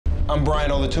I'm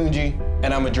Brian Olatunji,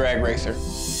 and I'm a drag racer.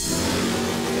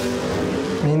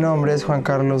 Mi nombre es Juan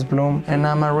Carlos Blum, and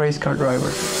I'm a race car driver.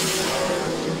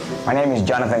 My name is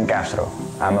Jhonnattan Castro.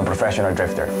 I'm a professional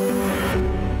drifter.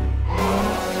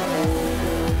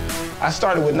 I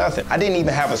started with nothing. I didn't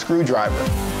even have a screwdriver.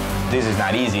 This is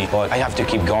not easy, but I have to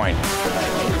keep going.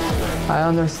 I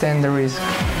understand the risk,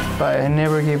 but I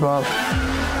never give up.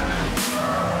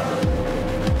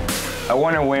 I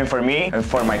want to win for me and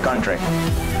for my country.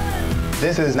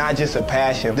 This is not just a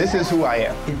passion. This is who I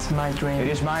am. It's my dream. It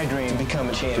is my dream To become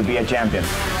a champion. to be a champion.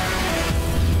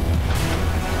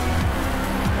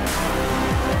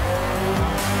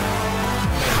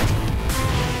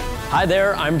 Hi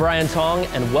there, I'm Brian Tong,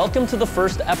 and welcome to the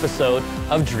first episode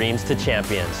of Dreams to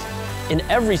Champions. In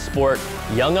every sport,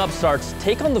 young upstarts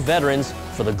take on the veterans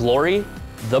for the glory,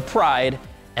 the pride,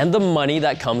 and the money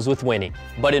that comes with winning.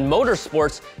 But in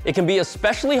motorsports, it can be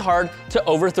especially hard to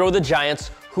overthrow the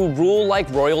giants who rule like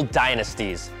royal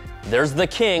dynasties. There's the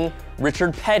king,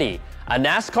 Richard Petty, a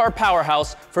NASCAR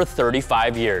powerhouse for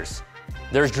 35 years.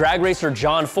 There's drag racer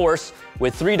John Force,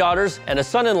 with 3 daughters and a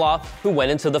son-in-law who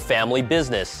went into the family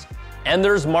business. And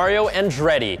there's Mario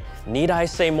Andretti. Need I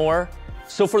say more?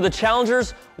 So for the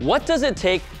challengers, what does it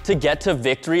take to get to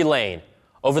victory lane?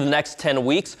 Over the next 10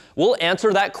 weeks, we'll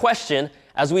answer that question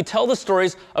as we tell the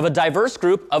stories of a diverse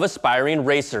group of aspiring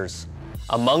racers.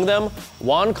 Among them,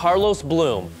 Juan Carlos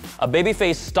Blum, a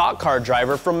babyface stock car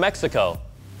driver from Mexico.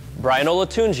 Brian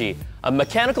Olatunji, a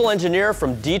mechanical engineer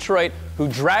from Detroit who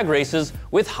drag races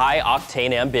with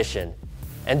high-octane ambition.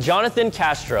 And Jhonnattan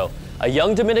Castro, a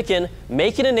young Dominican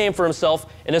making a name for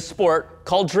himself in a sport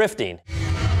called drifting.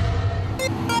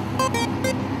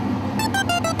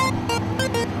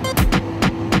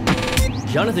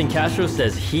 Jhonnattan Castro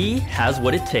says he has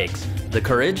what it takes: the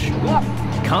courage,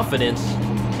 confidence,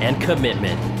 and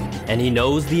commitment. And he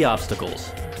knows the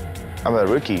obstacles. I'm a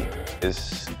rookie.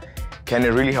 It's kind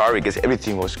of really hard because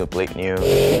everything was completely new.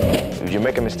 If you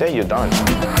make a mistake, you're done.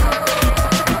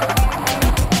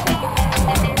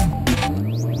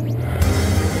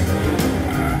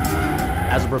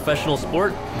 As a professional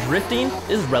sport, drifting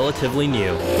is relatively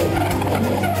new.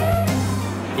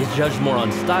 It's judged more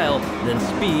on style than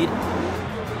speed.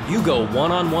 You go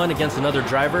one-on-one against another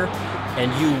driver, and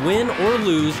you win or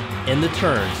lose in the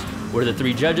turns, where the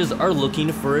 3 judges are looking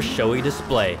for a showy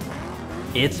display.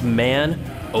 It's man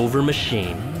over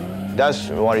machine. That's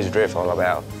what is drift all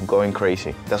about, going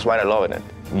crazy. That's why I love it.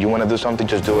 You want to do something,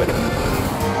 just do it.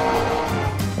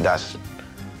 That's,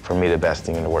 for me, the best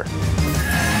thing in the world.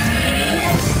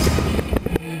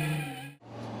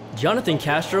 Jhonnattan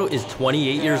Castro is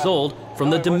 28 years old from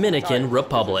the Dominican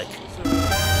Republic.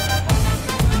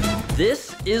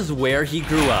 This is where he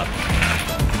grew up.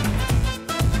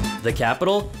 The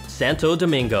capital, Santo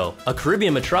Domingo, a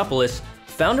Caribbean metropolis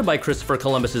founded by Christopher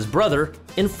Columbus's brother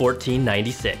in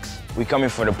 1496. We're coming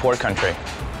from the poor country.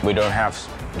 We don't have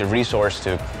the resource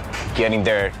to get in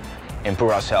there and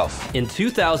prove ourselves. In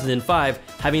 2005,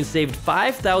 having saved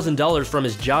 $5,000 from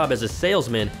his job as a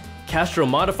salesman, Castro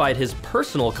modified his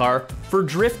personal car for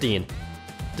drifting,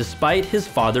 despite his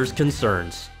father's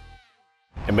concerns.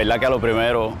 I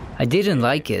didn't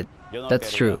like it,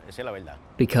 that's true,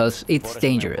 because it's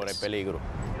dangerous.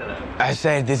 I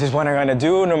said, this is what I'm gonna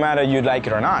do, no matter you like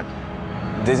it or not.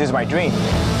 This is my dream.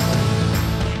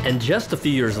 And just a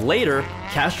few years later,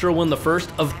 Castro won the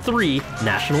first of 3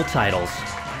 national titles.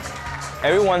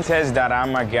 Everyone says that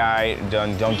I'm a guy,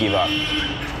 don't give up.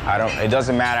 It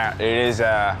doesn't matter. It is,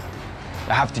 I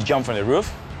have to jump from the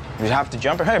roof. You have to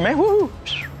jump, hey man, woo!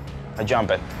 I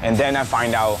jump it. And then I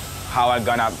find out how I'm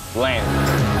gonna land.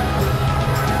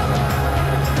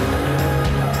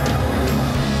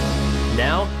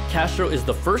 Now, Castro is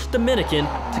the first Dominican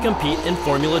to compete in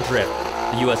Formula Drift,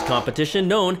 the US competition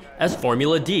known as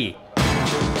Formula D.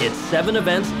 It's 7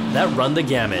 events that run the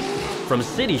gamut, from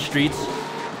city streets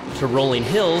to rolling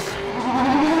hills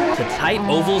to tight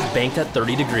ovals banked at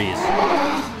 30 degrees.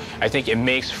 I think it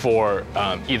makes for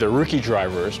either rookie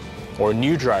drivers or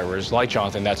new drivers like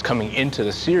Jhonnattan that's coming into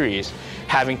the series,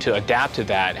 having to adapt to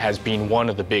that has been one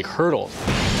of the big hurdles.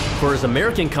 For his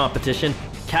American competition,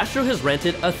 Castro has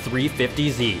rented a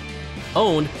 350Z,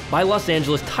 owned by Los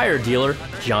Angeles tire dealer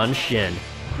John Shin.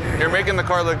 You're making the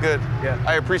car look good. Yeah.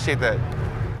 I appreciate that.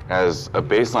 As a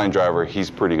baseline driver, he's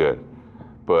pretty good,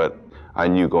 but I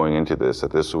knew going into this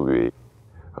that this would be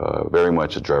very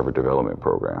much a driver development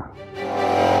program.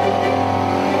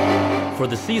 For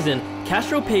the season,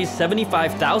 Castro pays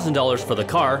 $75,000 for the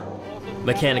car,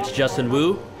 mechanics Justin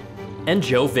Wu, and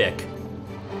Joe Vick.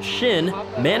 Shin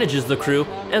manages the crew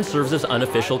and serves as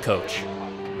unofficial coach.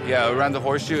 Yeah, around the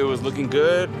horseshoe, it was looking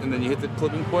good, and then you hit the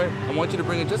clipping point. I want you to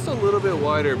bring it just a little bit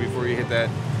wider before you hit that.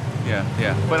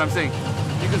 Yeah. But I'm saying,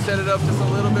 you can set it up just a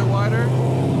little bit wider,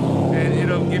 and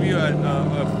it'll give you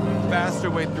a faster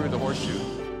way through the horseshoe.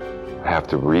 I have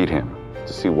to read him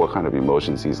to see what kind of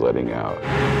emotions he's letting out.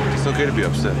 It's okay to be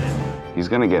upset. He's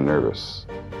gonna get nervous,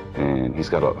 and he's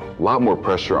got a lot more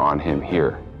pressure on him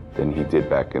here than he did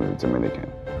back in the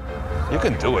Dominican. You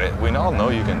can do it. We all know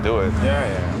you can do it.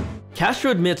 Yeah.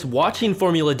 Castro admits watching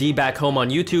Formula D back home on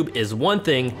YouTube is one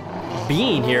thing,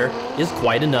 being here is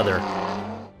quite another.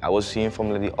 I was seeing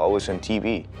Formula D always on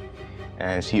TV,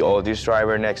 and see all this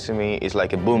driver next to me is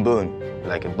like a boom boom,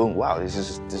 like a boom. Wow,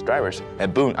 this driver's a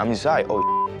boom. I'm inside.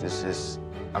 Oh,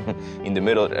 I'm in the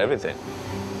middle of everything.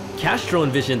 Castro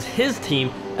envisions his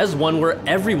team as one where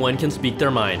everyone can speak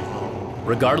their mind,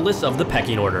 regardless of the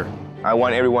pecking order. I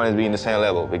want everyone to be in the same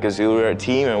level because we're a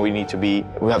team and we have to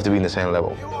be in the same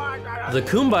level. The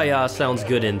kumbaya sounds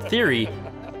good in theory,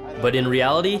 but in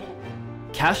reality,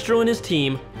 Castro and his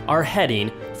team are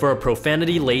heading for a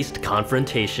profanity-laced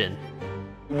confrontation.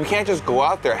 We can't just go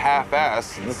out there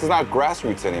half-assed. This is not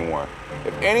grassroots anymore.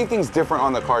 If anything's different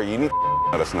on the car, you need to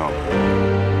let us know.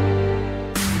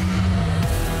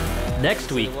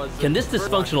 Next week, can this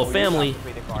dysfunctional family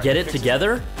get it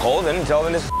together? Call them and tell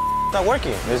them this is not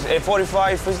working. This is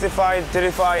 45, 55,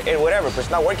 35, and whatever, but it's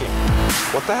not working.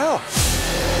 What the hell?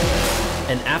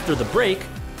 And after the break,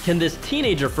 can this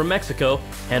teenager from Mexico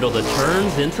handle the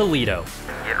turns in Toledo?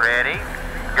 Get ready.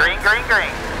 Green, green,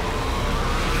 green.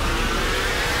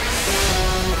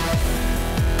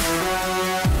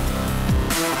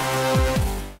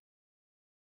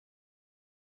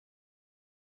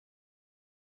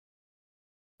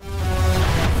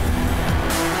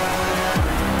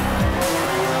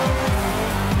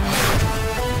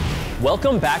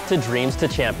 Welcome back to Dreams to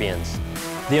Champions.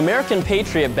 The American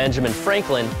patriot Benjamin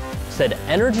Franklin said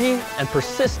energy and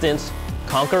persistence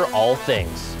conquer all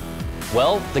things.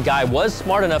 Well, the guy was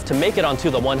smart enough to make it onto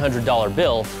the $100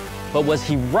 bill, but was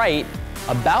he right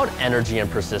about energy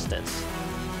and persistence?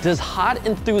 Does hot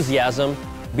enthusiasm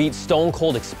beat stone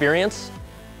cold experience?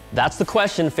 That's the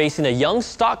question facing a young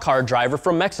stock car driver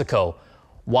from Mexico,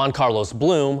 Juan Carlos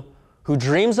Blum, who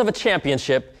dreams of a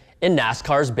championship in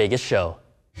NASCAR's biggest show.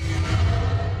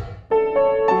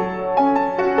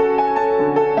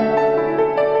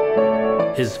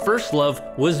 His first love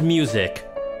was music,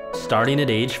 starting at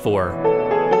age 4.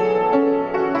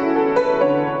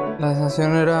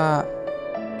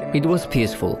 It was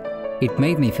peaceful. It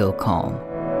made me feel calm.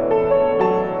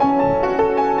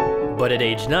 But at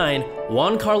age 9,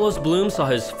 Juan Carlos Blum saw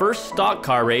his first stock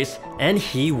car race and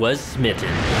he was smitten.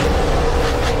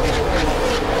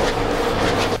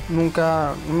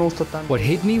 What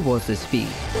hit me was the speed.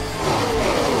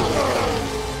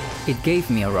 It gave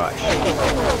me a rush.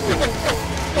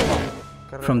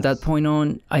 From that point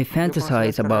on, I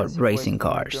fantasized about racing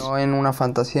cars.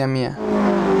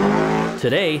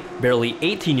 Today, barely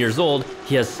 18 years old,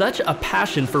 he has such a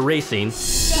passion for racing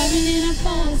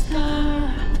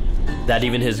that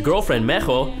even his girlfriend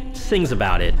Mejo sings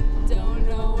about it. Don't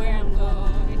know where I'm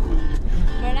going,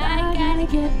 but I gotta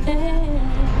get there.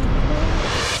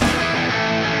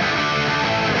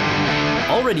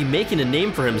 Already making a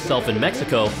name for himself in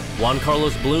Mexico, Juan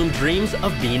Carlos Blum dreams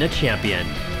of being a champion.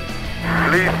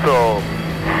 Listo.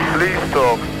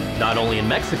 Listo. Not only in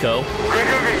Mexico,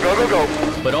 Go.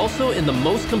 but also in the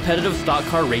most competitive stock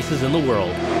car races in the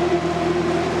world.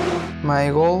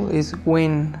 My goal is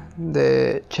win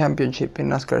the championship in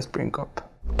NASCAR Sprint Cup.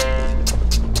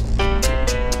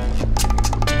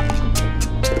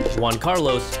 Juan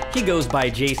Carlos, he goes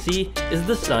by JC, is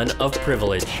the son of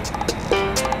privilege.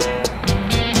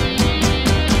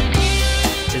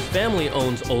 His family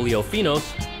owns Oleo Finos,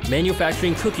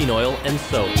 manufacturing cooking oil and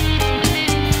soap.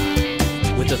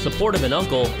 With the support of an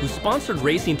uncle who sponsored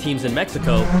racing teams in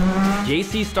Mexico,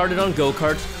 JC started on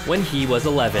go-karts when he was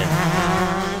 11.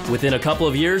 Within a couple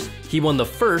of years, he won the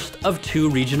first of 2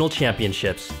 regional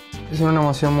championships. Es una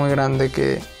emoción muy grande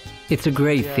que It's a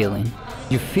great feeling.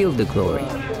 You feel the glory.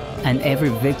 And every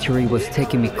victory was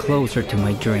taking me closer to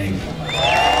my dream.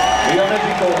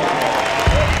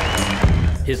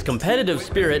 His competitive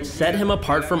spirit set him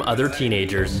apart from other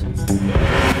teenagers.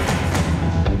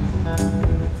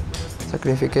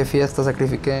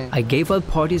 I gave up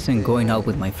parties and going out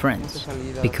with my friends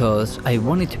because I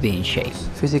wanted to be in shape.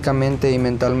 Físicamente y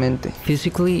mentalmente.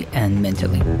 Physically and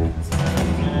mentally.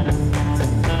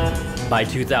 By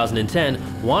 2010,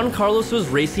 Juan Carlos was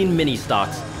racing mini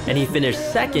stocks and he finished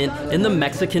second in the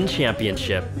Mexican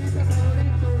Championship.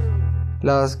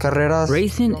 Las carreras.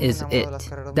 Racing is it.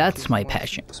 That's my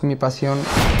passion. Mi pasión.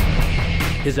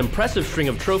 His impressive string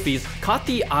of trophies caught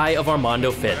the eye of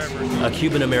Armando Fitz, a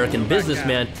Cuban-American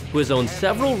businessman who has owned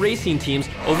several racing teams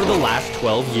over the last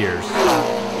 12 years.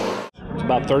 It's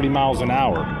about 30 miles an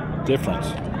hour difference,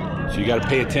 so you got to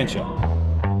pay attention.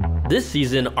 This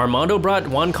season, Armando brought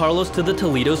Juan Carlos to the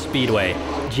Toledo Speedway,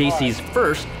 JC's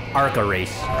first ARCA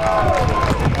race.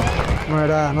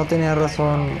 No tenía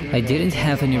razón. I didn't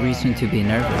have any reason to be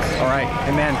nervous. All right,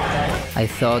 amen. I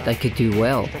thought I could do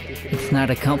well. It's not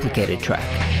a complicated track.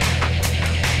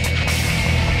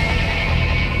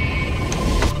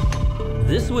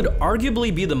 This would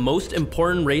arguably be the most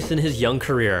important race in his young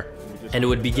career, and it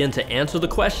would begin to answer the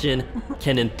question,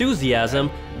 can enthusiasm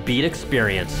beat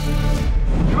experience?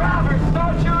 Driver,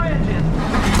 start your engine.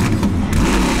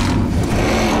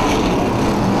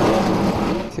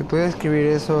 Si puedo escribir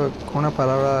eso con una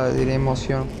palabra, diré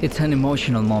emoción. It's an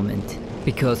emotional moment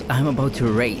because I'm about to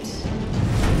race.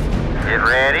 Get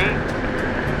ready.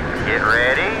 Get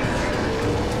ready.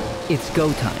 It's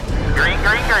go time. Green,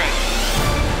 green, green.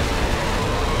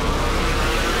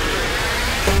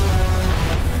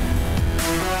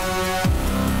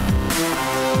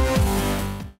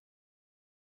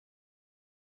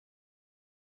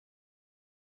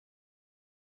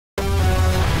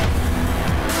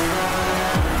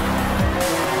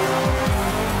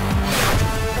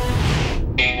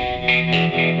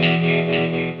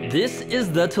 This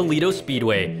is the Toledo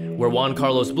Speedway, where Juan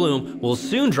Carlos Blum will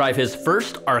soon drive his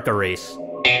first ARCA race.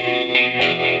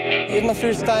 It's my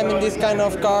first time in this kind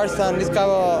of cars and this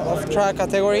kind of track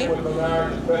category.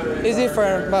 It's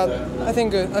different, but I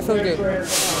think good. I feel good.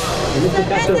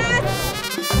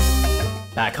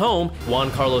 Back home, Juan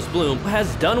Carlos Blum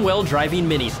has done well driving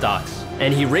mini stocks,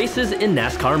 and he races in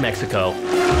NASCAR Mexico.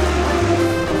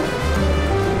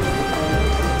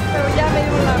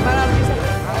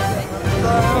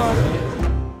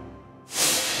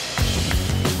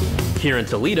 Here in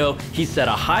Toledo, he set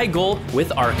a high goal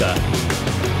with ARCA.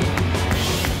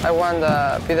 I won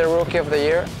the Be the Rookie of the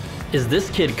Year. Is this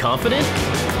kid confident?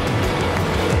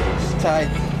 It's tight.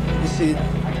 You see.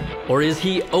 Or is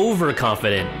he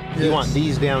overconfident? Yes. You want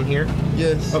these down here?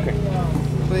 Yes. Okay.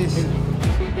 Please.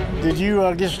 Did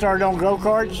you get started on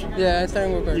go-karts? Yeah, I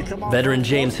started on go-karts. Veteran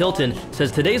James Hilton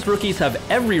says today's rookies have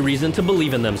every reason to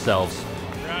believe in themselves.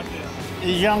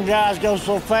 These young guys go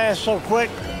so fast, so quick,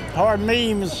 hard for me to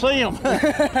even see them.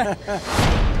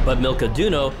 But Milka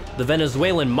Duno, the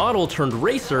Venezuelan model turned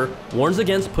racer, warns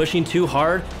against pushing too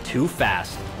hard, too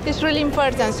fast. It's really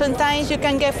important. Sometimes you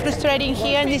can get frustrating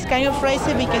here in this kind of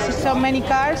races because it's so many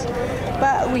cars,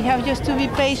 but we have just to be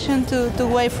patient to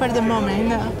wait for the moment, you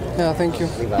know? Yeah, thank you.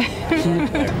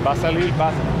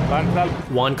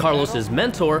 Juan Carlos's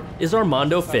mentor is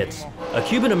Armando Fitz, a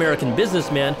Cuban-American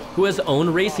businessman who has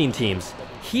owned racing teams.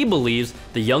 He believes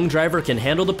the young driver can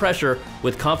handle the pressure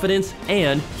with confidence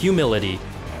and humility.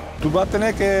 Tú vas a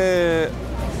tener que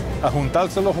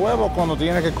ajuntarse los huevos cuando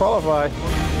tienes que qualify.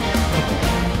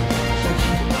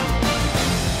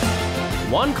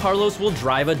 Juan Carlos will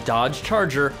drive a Dodge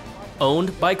Charger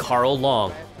owned by Carl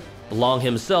Long. Long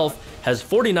himself has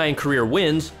 49 career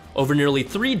wins over nearly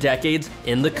 3 decades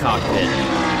in the cockpit.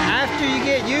 After you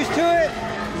get used to it,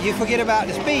 you forget about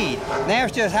the speed. Now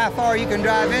it's just how far you can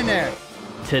drive in there.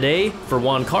 Today, for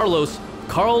Juan Carlos,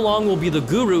 Carl Long will be the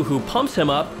guru who pumps him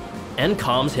up and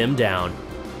calms him down.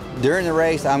 During the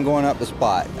race, I'm going up the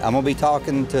spot. I'm going to be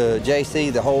talking to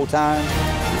JC the whole time.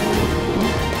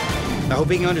 I hope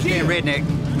he can understand redneck.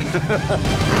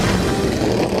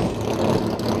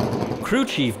 Crew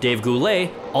Chief Dave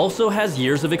Goulet also has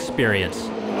years of experience.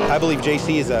 I believe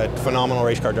JC is a phenomenal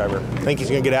race car driver. I think he's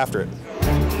going to get after it.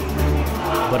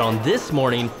 But on this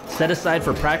morning, set aside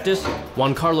for practice,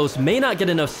 Juan Carlos may not get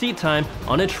enough seat time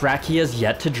on a track he has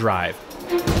yet to drive.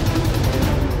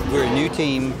 We're a new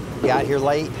team, got here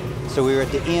late, so we were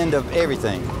at the end of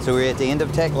everything. So we were at the end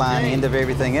of tech line, the end of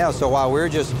everything else. So while we're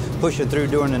just pushing through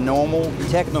doing the normal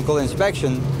technical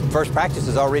inspection, first practice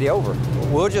is already over.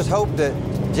 We'll just hope that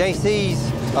JC's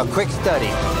a quick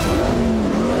study.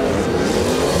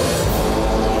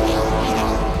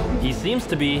 He seems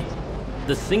to be.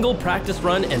 The single practice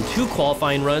run and 2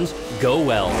 qualifying runs go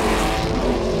well.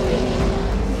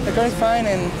 The car is fine,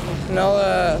 and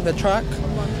the track,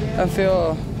 I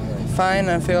feel fine,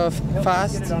 I feel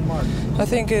fast. I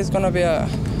think it's gonna be a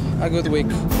good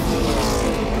week.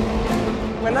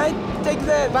 When I take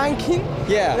the banking,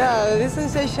 this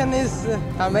sensation is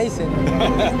amazing.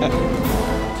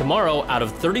 Tomorrow, out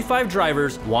of 35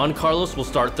 drivers, Juan Carlos will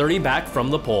start 30 back from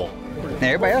the pole. Now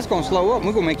everybody else is going to slow up, and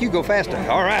we're going to make you go faster.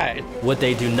 All right. What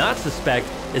they do not suspect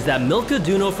is that Milka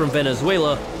Duno from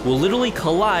Venezuela will literally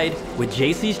collide with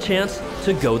JC's chance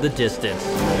to go the distance.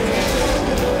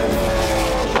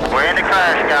 into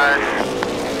crash, guys.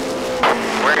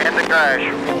 We're in the crash.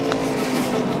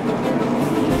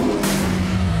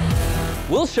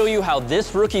 We'll show you how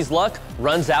this rookie's luck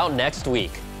runs out next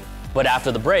week. But after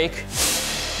the break...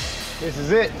 This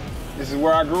is it. This is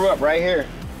where I grew up, right here.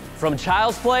 From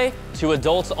child's play to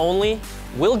adults only,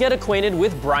 we'll get acquainted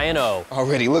with Brian O.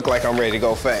 Already look like I'm ready to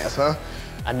go fast, huh?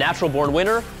 A natural-born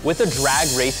winner with a drag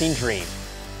racing dream.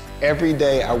 Every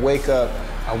day I wake up,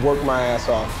 I work my ass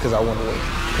off because I want to win,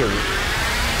 period.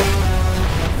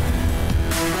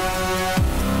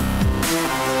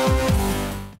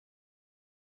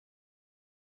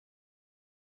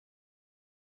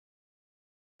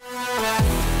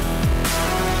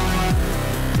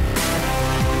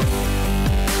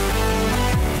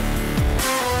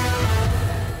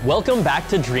 Welcome back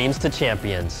to Dreams to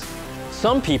Champions.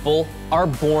 Some people are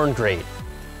born great.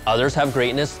 Others have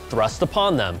greatness thrust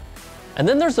upon them. And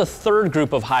then there's a third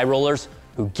group of high rollers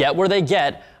who get where they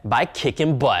get by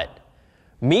kicking butt.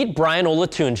 Meet Brian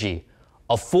Olatunji,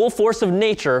 a full force of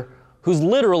nature who's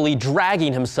literally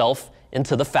dragging himself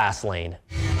into the fast lane.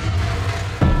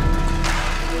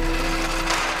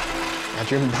 I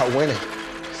dream about winning.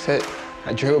 That's it.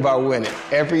 I dream about winning.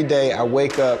 Every day I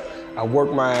wake up, I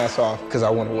work my ass off because I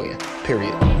want to win,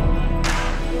 period.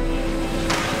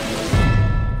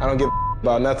 I don't give a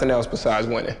about nothing else besides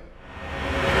winning.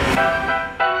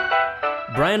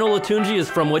 Brian Olatunji is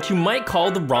from what you might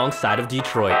call the wrong side of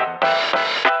Detroit.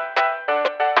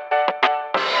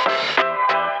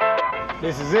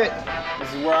 This is it.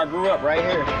 This is where I grew up, right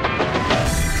here.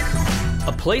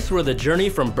 A place where the journey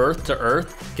from birth to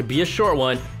earth could be a short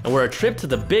one, and where a trip to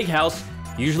the big house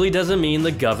usually doesn't mean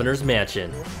the governor's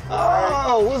mansion.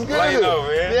 Oh, what's good? Lano,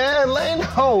 man. Yeah,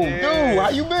 Lano. Yeah. Dude, how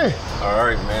you been? All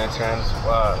right, man. Trying to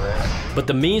survive, man. But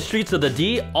the mean streets of the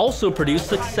D also produce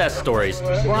success stories.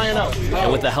 Brian O. And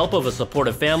with the help of a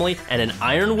supportive family and an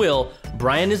iron will,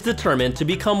 Brian is determined to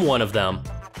become one of them.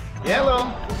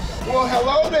 Hello. Well,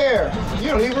 hello there. You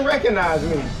don't even recognize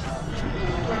me.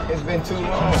 It's been too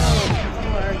long.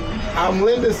 I'm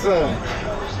Linda's son.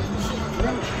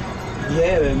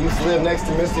 Yeah, they used to live next to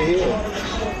Mr. Hill.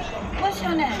 What's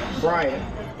your name? Brian.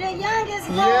 The youngest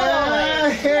boy.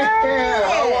 Yeah.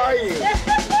 How are you?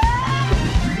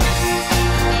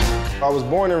 I was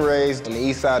born and raised on the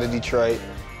east side of Detroit,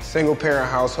 single parent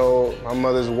household. My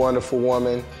mother's a wonderful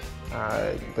woman.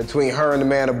 Between her and the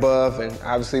man above, and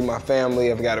obviously my family,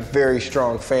 I've got a very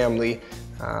strong family.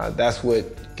 That's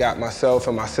what got myself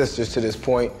and my sisters to this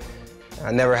point.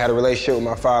 I never had a relationship with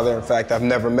my father. In fact, I've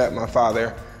never met my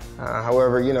father.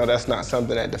 However, you know, that's not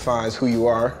something that defines who you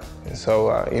are. And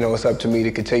so, you know, it's up to me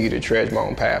to continue to tread my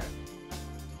own path.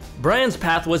 Brian's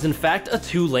path was in fact a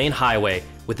two-lane highway.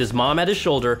 With his mom at his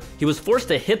shoulder, he was forced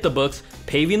to hit the books,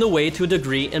 paving the way to a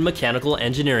degree in mechanical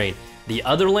engineering. The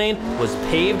other lane was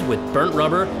paved with burnt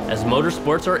rubber, as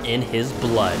motorsports are in his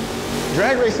blood.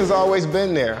 Drag racing's always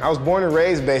been there. I was born and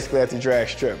raised basically at the drag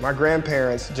strip. My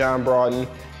grandparents, John Broughton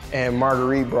and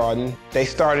Marguerite Broughton, they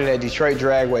started at Detroit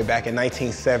Dragway back in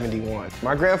 1971.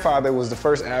 My grandfather was the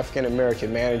first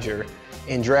African-American manager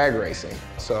in drag racing.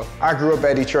 So I grew up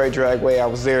at Detroit Dragway. I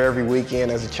was there every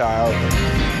weekend as a child.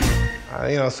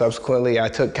 You know, subsequently, I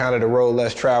took kind of the road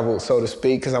less traveled, so to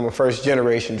speak, because I'm a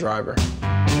first-generation driver.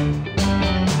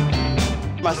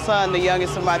 My son, the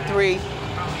youngest of my three,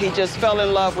 he just fell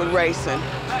in love with racing.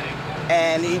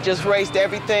 And he just raced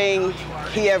everything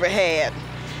he ever had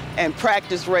and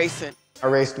practiced racing. I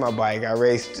raced my bike. I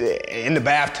raced in the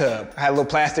bathtub. I had a little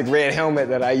plastic red helmet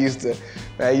that I used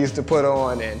to put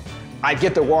on, and I'd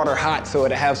get the water hot so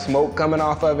it'd have smoke coming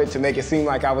off of it to make it seem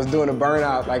like I was doing a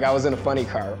burnout, like I was in a funny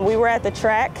car. We were at the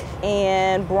track,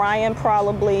 and Brian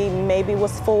probably maybe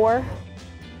was 4.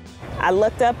 I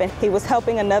looked up, and he was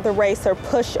helping another racer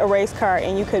push a race car,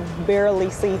 and you could barely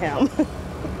see him.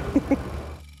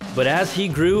 But as he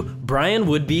grew, Brian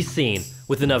would be seen.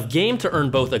 With enough game to earn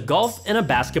both a golf and a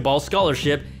basketball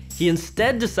scholarship, he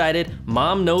instead decided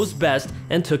mom knows best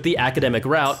and took the academic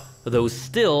route, though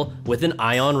still with an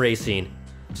eye on racing.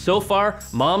 So far,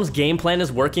 mom's game plan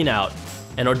is working out.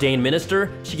 An ordained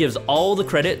minister, she gives all the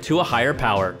credit to a higher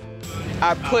power.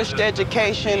 I pushed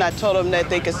education. I told them that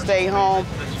they could stay home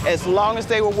as long as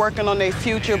they were working on their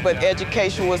future, but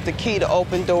education was the key to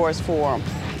open doors for them.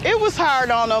 It was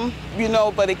hard on them, you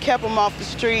know, but it kept them off the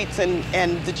streets,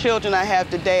 and the children I have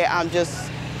today, I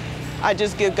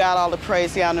just give God all the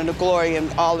praise, the honor, and the glory,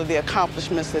 and all of the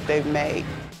accomplishments that they've made.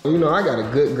 You know, I got a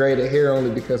good grade of hair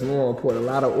only because my mom poured a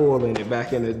lot of oil in it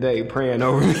back in the day, praying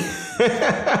over me.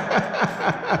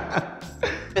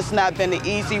 It's not been an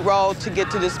easy road to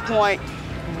get to this point,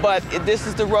 but this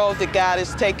is the road that God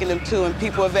has taken him to, and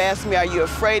people have asked me, are you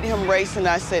afraid of him racing?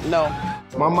 I said no.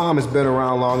 My mom has been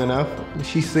around long enough.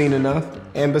 She's seen enough.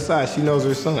 And besides, she knows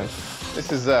her son.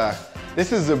 This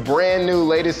is a brand new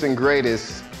latest and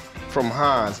greatest from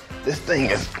Hans. This thing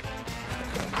is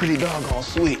pretty doggone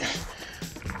sweet.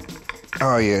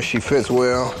 Oh yeah, she fits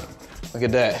well. Look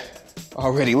at that.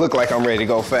 Already look like I'm ready to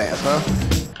go fast, huh?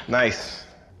 Nice.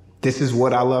 This is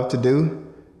what I love to do,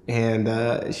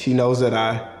 and she knows that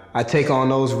I take on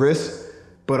those risks,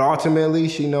 but ultimately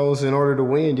she knows in order to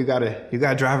win, you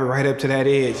gotta drive it right up to that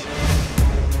edge.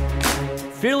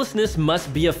 Fearlessness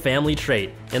must be a family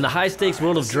trait. In the high-stakes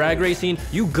world of drag racing,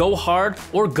 you go hard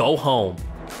or go home.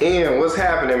 Ian, what's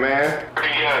happening, man?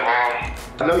 Pretty good, man.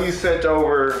 I know you sent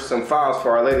over some files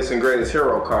for our latest and greatest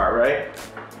hero card, right?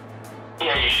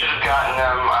 Yeah, you should have gotten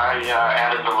them. I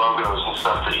added the logos and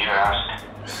stuff that you asked.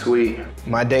 Sweet.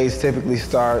 My days typically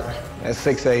start at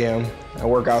 6 a.m. I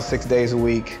work out 6 days a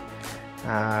week.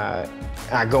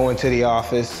 I go into the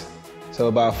office till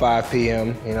about 5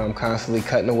 p.m. You know, I'm constantly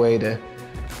cutting away to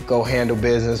go handle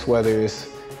business, whether it's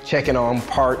checking on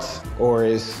parts or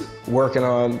it's working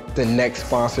on the next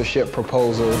sponsorship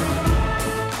proposal.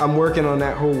 I'm working on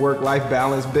that whole work-life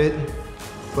balance bit,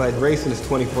 but racing is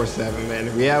 24/7, man.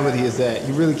 The reality is that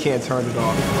you really can't turn it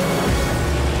off.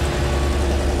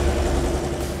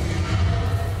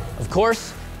 Of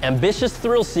course, ambitious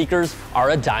thrill seekers are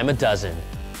a dime a dozen.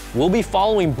 We'll be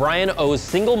following Brian O's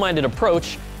single-minded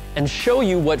approach and show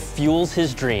you what fuels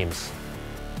his dreams.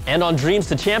 And on Dreams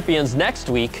to Champions next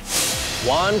week,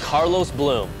 Juan Carlos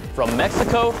Blum, from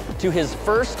Mexico to his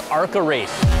first ARCA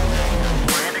race.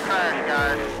 We're in the crash,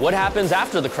 guys. What happens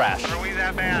after the crash? Are we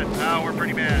that bad? No, we're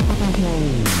pretty bad.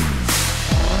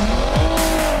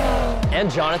 And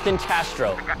Jhonnattan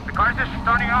Castro. The car's just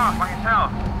starting off by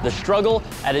itself. The struggle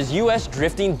at his U.S.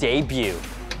 drifting debut.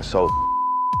 So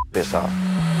pissed off.